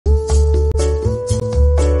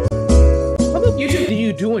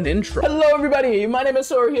do an intro. Hello everybody, my name is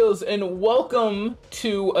Sour Heels and welcome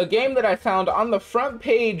to a game that I found on the front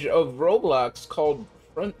page of Roblox called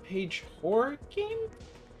FrontPage Horror Game?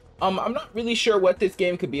 I'm not really sure what this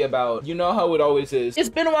game could be about. You know how it always is. It's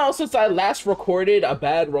been a while since I last recorded a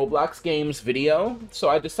bad Roblox games video, so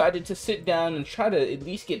I decided to sit down and try to at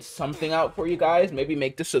least get something out for you guys. Maybe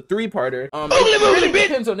make this a three-parter. It really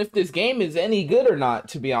depends on if this game is any good or not,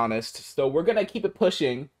 to be honest. So we're gonna keep it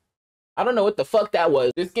pushing. I don't know what the fuck that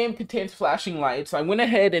was. This game contains flashing lights. I went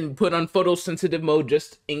ahead and put on photosensitive mode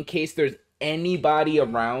just in case there's anybody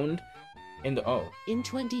around. In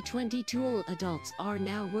 2022, all adults are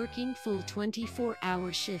now working full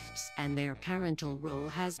 24-hour shifts, and their parental role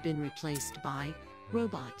has been replaced by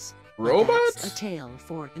robots. Robots? That's a tale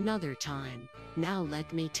for another time. Now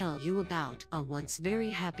let me tell you about a once very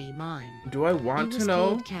happy mime. Do I want to know?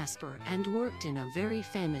 He was called Casper and worked in a very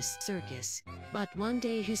famous circus. But one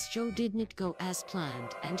day his show didn't go as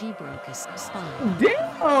planned, and he broke his spine.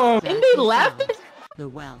 Damn! And they laughed at the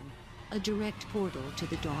well. A direct portal to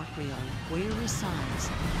the dark realm where resides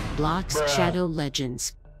Blox Shadow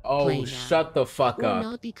Legends. Oh, shut the fuck up.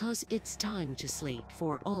 Not because it's time to sleep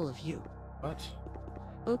for all of you. What?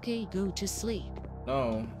 Okay, go to sleep.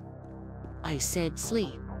 No. I said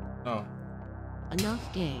sleep. No.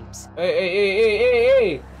 Enough games.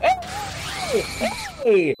 Hey! What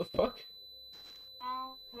the fuck?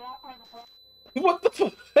 What the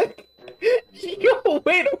fuck? Yo,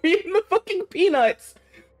 wait, are we in the fucking peanuts?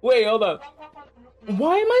 Wait, hold up.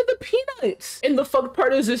 Why am I the peanuts? And the fuck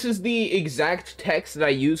part is this is the exact text that I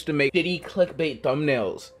used to make shitty clickbait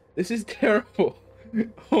thumbnails. This is terrible.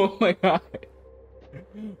 Oh my god.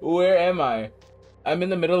 Where am I? I'm in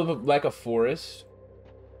the middle of like a forest.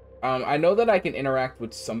 I know that I can interact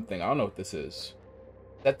with something. I don't know what this is. Is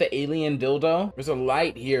that the alien dildo? There's a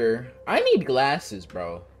light here. I need glasses,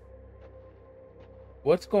 bro.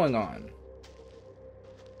 What's going on?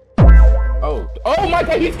 Oh my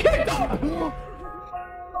god, he's kicked up!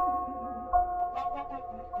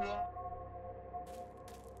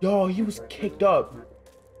 Yo, he was kicked up.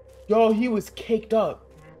 Yo, he was kicked up.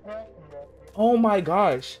 Oh my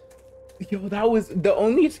gosh. Yo, that was the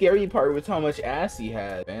only scary part was how much ass he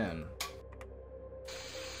had. Man.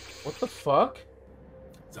 What the fuck?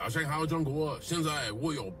 早上好，中国！现在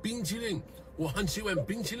我有冰淇淋，我很喜欢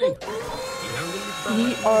冰淇淋。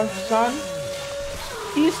son.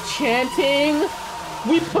 He's chanting.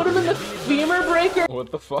 We put him in the femur breaker.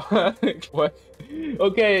 What the fuck? What?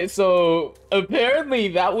 Okay, so apparently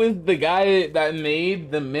that was the guy that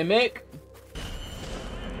made the mimic.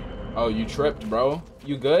 Oh, you tripped, bro.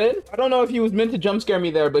 You good? I don't know if he was meant to jump scare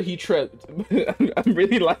me there, but he tripped. I'm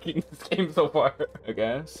really liking this game so far.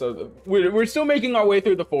 Okay, so we're still making our way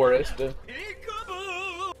through the forest.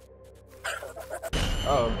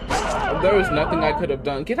 Oh, there was nothing I could have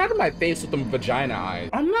done. Get out of my face with them vagina eyes.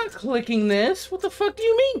 I'm not clicking this. What the fuck do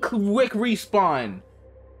you mean quick respawn?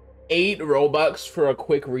 8 Robux for a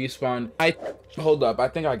quick respawn. Hold up, I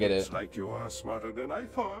think I get it. It's like you are smarter than I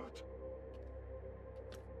thought.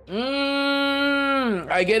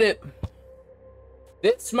 I get it.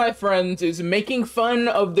 This, my friends, is making fun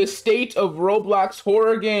of the state of Roblox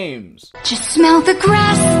horror games. Just smell the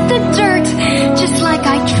grass, the dirt, just like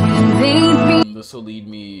I dreamed they'd be. This will lead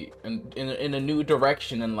me in a new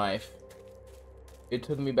direction in life. It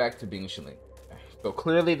took me back to being Shilling. So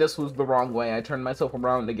clearly this was the wrong way. I turned myself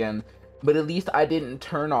around again, but at least I didn't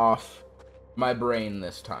turn off my brain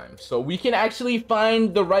this time. So we can actually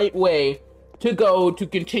find the right way to go to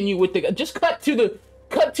continue with the. Just cut to the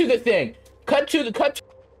thing.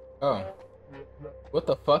 Oh, what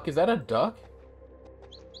the fuck? Is that a duck?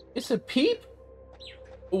 It's a peep?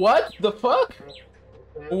 What the fuck?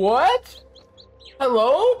 What?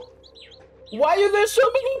 Hello? Why are there so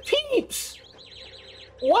many peeps?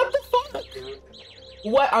 What the fuck?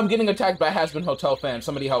 What? I'm getting attacked by Has-Been Hotel fans.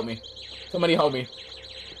 Somebody help me. Somebody help me.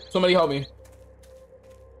 Somebody help me.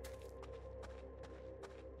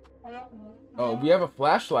 Oh, we have a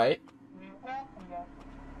flashlight.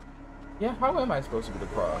 Yeah, how am I supposed to get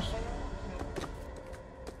across?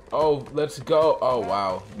 Oh, let's go. Oh,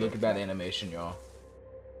 wow. Look at that animation, y'all.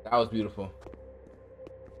 That was beautiful.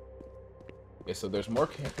 Okay, so there's more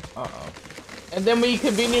uh-oh. And then we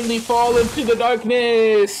conveniently fall into the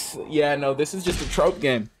darkness. Yeah, no, this is just a trope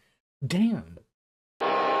game. Damn.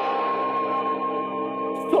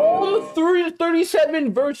 Psalm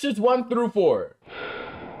 37 verses 1 through 4.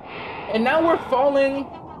 And now we're falling.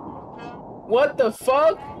 What the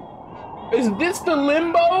fuck? Is this the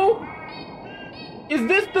limbo? Is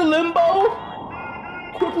this the limbo?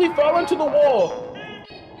 Quickly fall into the wall.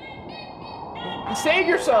 Save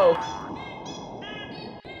yourself.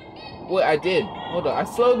 Wait, I did. Hold on. I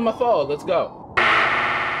slowed my fall. Let's go.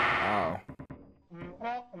 Wow.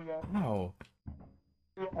 Wow.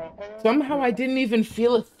 Somehow I didn't even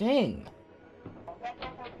feel a thing.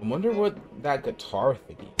 I wonder what that guitar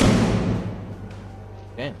thingy is.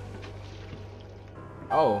 Damn.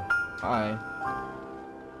 Oh, hi.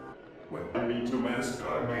 Well, I need to mask.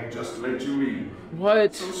 I might just let you leave.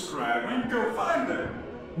 What? So scrap and go find them.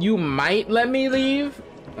 You might let me leave?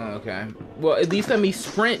 Oh, okay. Well, at least let me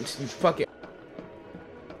sprint, you fucking...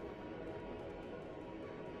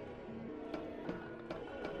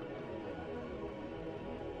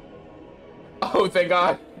 Oh, thank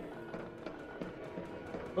God.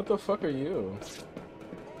 What the fuck are you?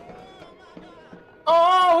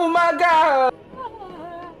 Oh my God!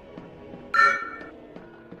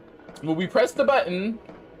 Well, we press the button.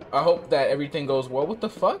 I hope that everything goes well. What the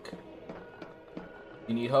fuck?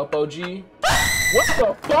 You need help, OG? What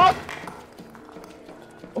the fuck?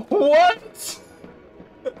 What?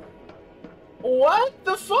 What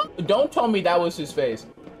the fuck? Don't tell me that was his face.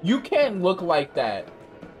 You can't look like that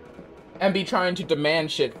and be trying to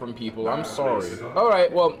demand shit from people. I'm sorry.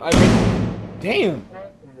 Alright, well, I mean... Damn!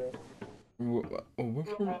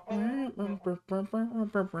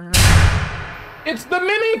 It's the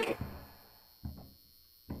Mimic!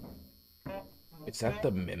 Is that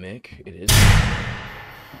the Mimic? It is.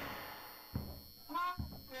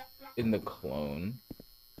 In the clone.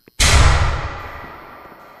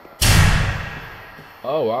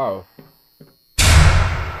 Oh, wow.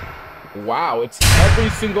 Wow, it's every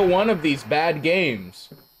single one of these bad games.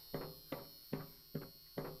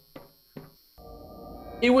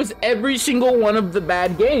 It was every single one of the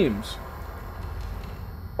bad games.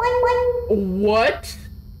 What?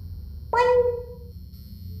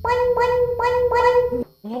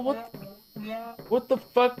 What the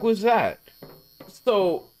fuck was that?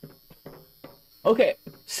 So, okay,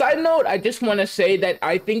 side note, I just want to say that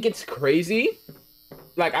I think it's crazy.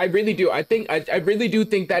 Like, I really do. I really do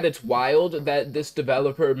think that it's wild that this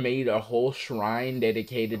developer made a whole shrine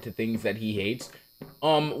dedicated to things that he hates.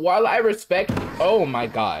 While I respect... Oh my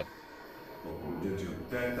God. Oh, did you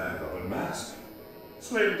get that on a mask?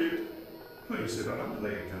 Splendid. Place it on a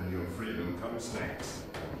plate and your freedom comes next.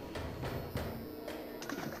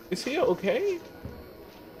 Is he okay?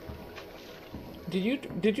 Did you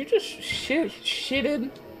just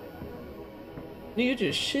shitted? Did you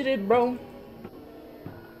just shitted, bro?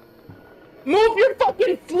 Move your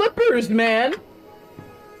fucking flippers, man!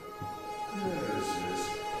 Yes.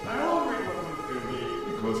 Now everyone will be,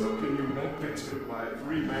 because how can you not get hit by a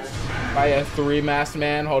three-masked man? By a three-masked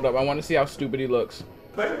man? Hold up, I want to see how stupid he looks.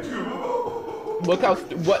 Thank you. Look how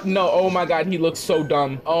what? No, oh my God, he looks so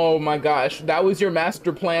dumb. Oh my gosh, that was your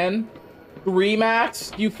master plan? Three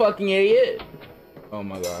masks? You fucking idiot. Oh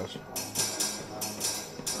my gosh.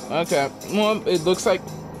 Okay, well, it looks like...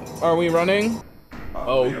 Are we running?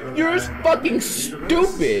 Oh, you're fucking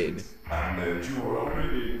stupid! And that you are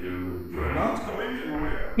already... You're not going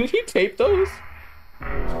anywhere. Did he tape those?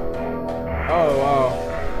 Oh, wow.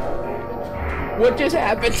 What just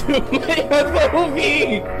happened to my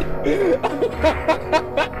FOV?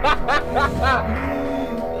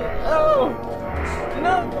 Oh!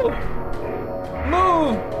 No!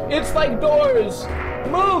 Move! It's like doors!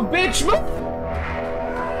 Move, bitch! Move!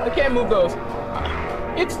 I can't move those.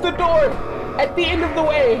 It's the door! At the end of the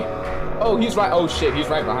way! Oh, he's right. Oh shit, he's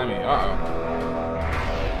right behind me.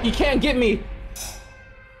 Uh-oh. He can't get me!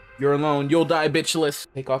 You're alone. You'll die, bitchless.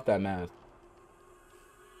 Take off that mask.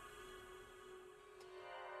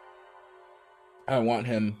 I want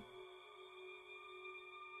him.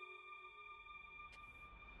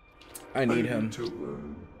 I need him.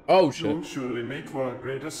 Oh shit. You'll surely make for a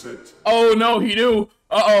great asset. Oh no, he knew!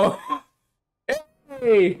 Uh-oh.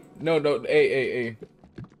 Hey! No, hey.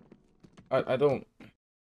 I don't...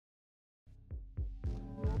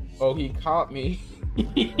 Oh, he caught me.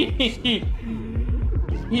 He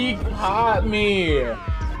caught me!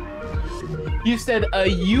 You said a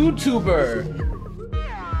YouTuber!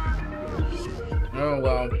 Oh,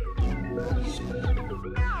 well.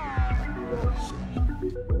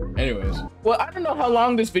 Anyways. Well, I don't know how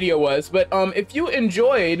long this video was, but if you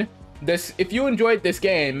enjoyed this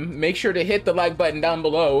game, make sure to hit the like button down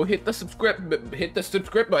below, hit the subscribe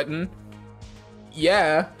button.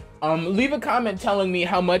 Yeah. Leave a comment telling me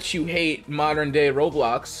how much you hate modern day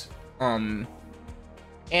Roblox. And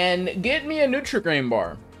get me a Nutri-Grain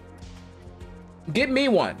bar. Get me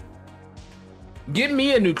one. Get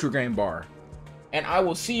me a Nutri-Grain bar. And I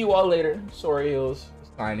will see you all later. Sorry, Hills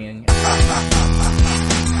signing.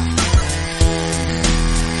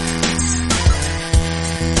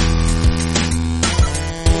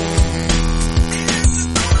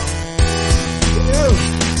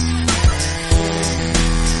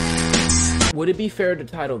 Would it be fair to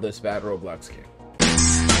title this Bad Roblox King?